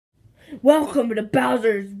Welcome to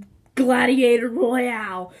Bowser's Gladiator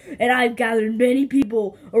Royale, and I've gathered many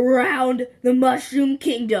people around the Mushroom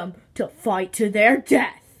Kingdom to fight to their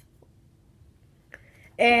death.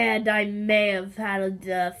 And I may have had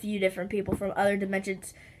a few different people from other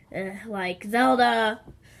dimensions, like Zelda.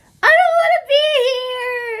 I don't want to be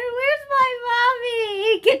here! Where's my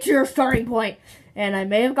mommy? Get to your starting point. And I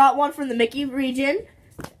may have got one from the Mickey region,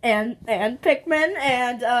 and Pikmin,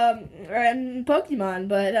 and Pokemon,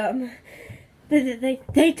 but,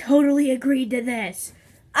 they totally agreed to this.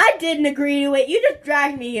 I didn't agree to it. You just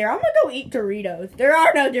dragged me here. I'm gonna go eat Doritos. There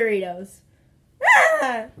are no Doritos.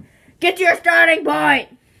 Get to your starting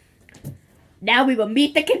point. Now we will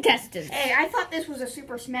meet the contestants. Hey, I thought this was a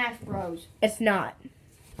Super Smash Bros. It's not.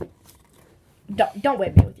 Don't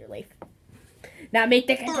whip me with your leaf. Now meet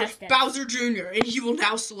the contestants. First, Bowser Jr., and he will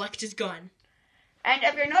now select his gun. And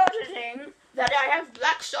if you're noticing that I have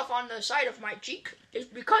black stuff on the side of my cheek, it's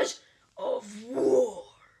because of war.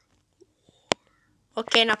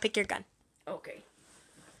 Okay, now pick your gun. Okay.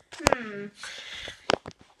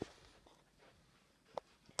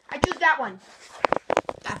 I choose that one.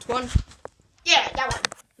 That one? Yeah, that one.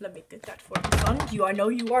 Let me get that for you, son. I know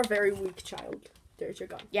you are very weak, child. There's your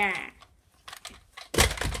gun. Yeah.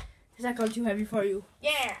 Is that gun too heavy for you?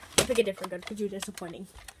 Yeah. I'll pick a different gun because you're disappointing.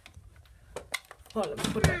 Hold on, let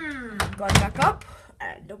me put that gun back up.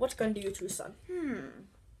 And what gun do you choose, son?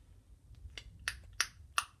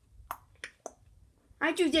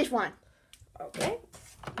 I choose this one. Okay.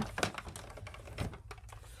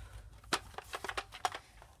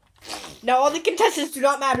 Now, all the contestants do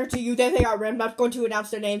not matter to you. They are. I'm not going to announce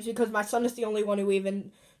their names because my son is the only one who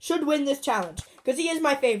even should win this challenge because he is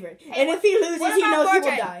my favorite. Hey, and if he loses, he knows Morton? he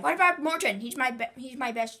will die. What about Morton? He's my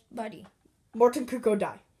best buddy. Morton could go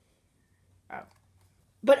die. Oh.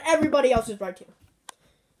 But everybody else is right here.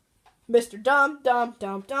 Mr. Dumb,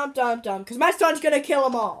 because my son's going to kill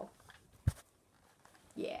them all.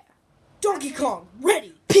 Yeah. Donkey Kong,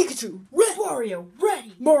 ready. Pikachu, ready. Wario,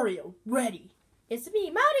 ready. Mario, ready. It's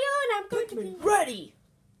me, Mario, and I'm going to be ready.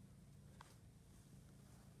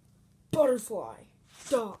 Butterfly,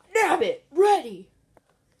 die. Nabbit, ready.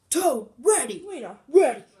 Toad, ready. Lena,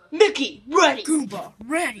 ready. Mickey, ready. Goomba,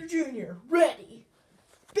 ready. Junior, ready.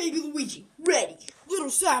 Baby Luigi, ready. Little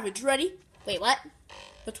Savage, ready. Wait, what?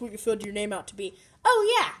 That's what you filled your name out to be. Oh,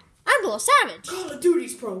 yeah, I'm Little Savage. Call of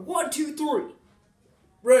Duty's Pro, 1, 2, 3.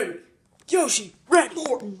 Ready. Yoshi, ready.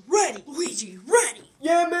 Morton, ready. Luigi, ready.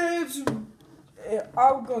 Yeah, man.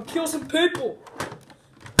 I'm gonna kill some people.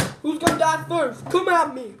 Who's gonna die first? Come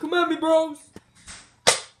at me, bros.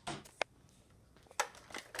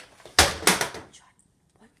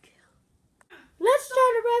 Let's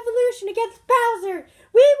start a revolution against Bowser.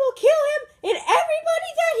 We will kill him and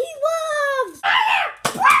everybody that he loves.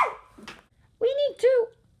 We need to.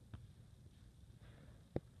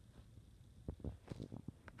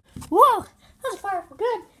 Whoa, that was powerful.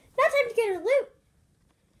 Good. Now time to get our loot.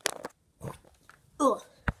 Ugh.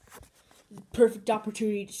 Perfect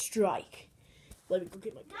opportunity to strike. Let me go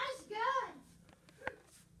get my gun. Nice gun.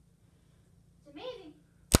 It's amazing.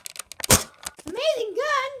 Amazing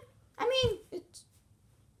gun. I mean, it's.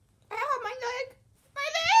 Ow, my leg. My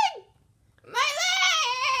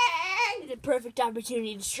leg. It's a perfect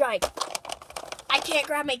opportunity to strike. I can't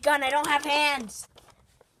grab my gun. I don't have hands.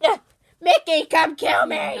 Mickey, come kill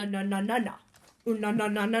me. No.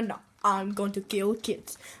 I'm going to kill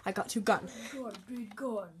kids. I got 2 guns. Big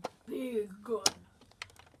gun. Big gun.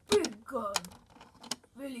 Big gun.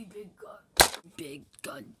 Really big gun. Big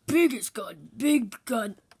gun. Biggest gun. Big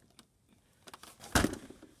gun.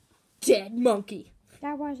 Dead monkey.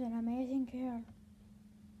 That was an amazing kill.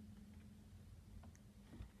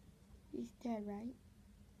 He's dead, right?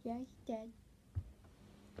 Yeah, he's dead.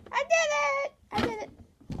 I did it!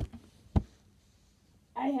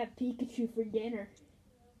 I have Pikachu for dinner.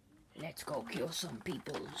 Let's go kill some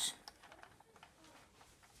peoples.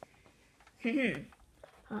 Oh, dang,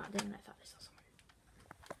 I thought I saw someone.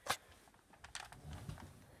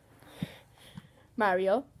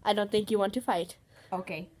 Mario, I don't think you want to fight.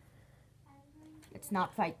 Okay. Let's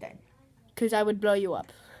not fight then. Because I would blow you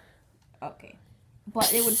up. Okay.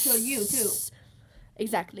 But it would kill you too.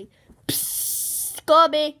 Exactly. Psst,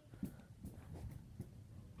 Kobe.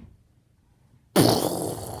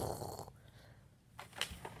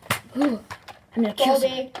 I'm gonna kill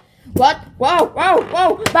you. What? Whoa!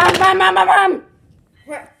 Bam!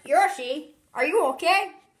 Yoshi, are you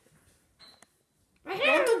okay? You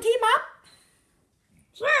want to team up?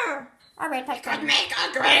 Sure. Alright, let's go. Make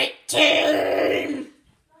a great team!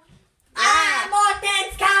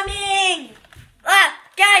 Morton's coming!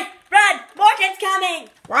 Guys, run! Morton's coming!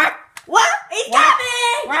 What? What? He's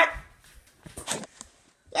coming! What?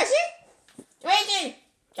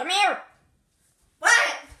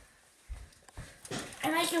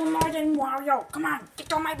 Martin, Wario. Come on,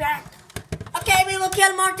 get on my back. Okay, we will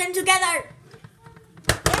kill Martin together.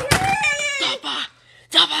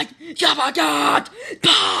 Up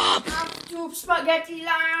to Spaghetti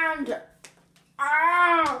Land.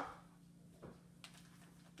 Ah.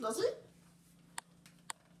 Does it?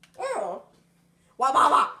 Oh.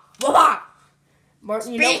 Wah.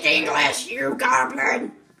 Martin, Speak English, you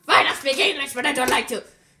goblin. Fine, I speak English, but I don't like to.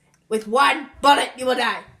 With one bullet, you will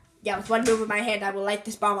die. Yeah, with one move of my hand, I will light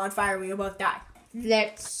this bomb on fire. We will both die.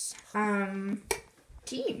 Let's,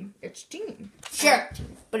 team. It's team. Sure,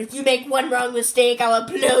 but if you make one wrong mistake, I will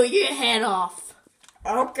blow your head off.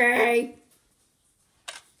 Okay.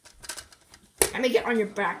 Let me get on your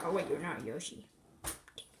back. Oh, wait, you're not Yoshi.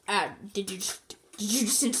 Did you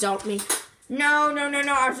just insult me? No.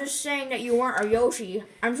 I was just saying that you weren't a Yoshi.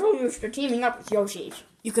 I'm so used to teaming up with Yoshis.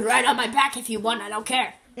 You can ride on my back if you want. I don't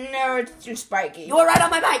care. No, it's too spiky. You will ride on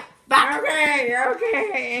my back.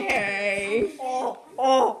 Okay.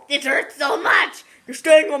 Oh, this hurts so much. You're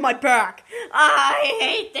staying on my back. I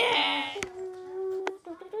hate this.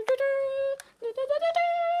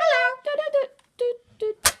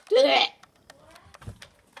 Hello.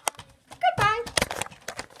 Goodbye.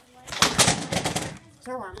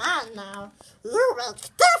 So am I now. You will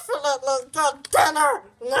definitely get dinner.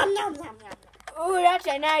 Nom nom nom nom. Ooh, that's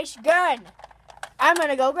a nice gun. I'm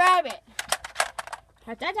gonna go grab it.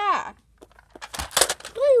 Ta-ta-ta.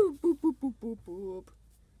 Boop, boop, boop, boop, boop, boop.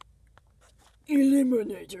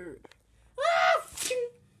 Eliminated. Ah,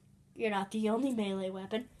 you're not the only melee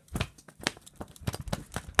weapon.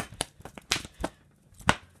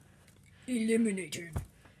 Eliminated.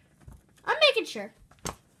 I'm making sure.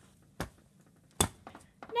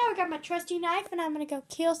 Now I got my trusty knife and I'm gonna go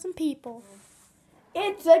kill some people.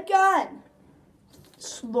 It's a gun.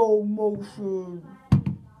 Slow motion.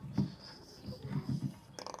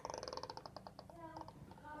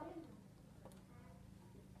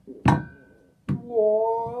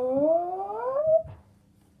 What?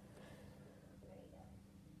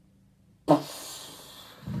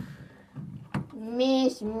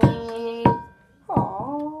 Miss me.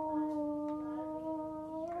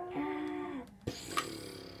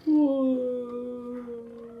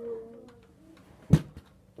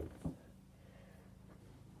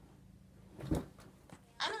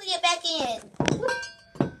 I'm gonna get back in.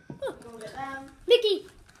 Mickey,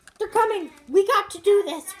 they're coming. We got to do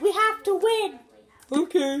this. We have to win.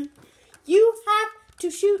 Okay. You have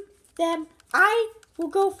to shoot them. I will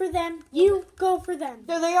go for them. You go for them.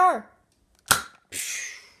 There they are.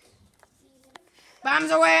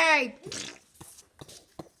 Bombs away.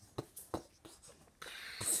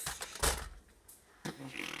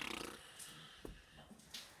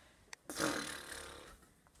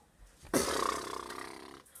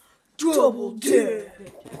 Double dead.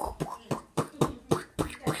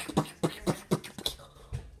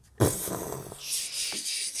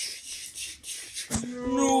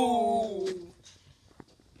 No.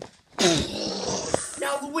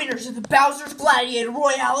 Now the winners of the Bowser's Gladiator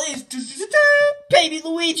Royale is Baby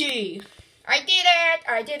Luigi. I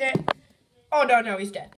did it. Oh no, he's dead.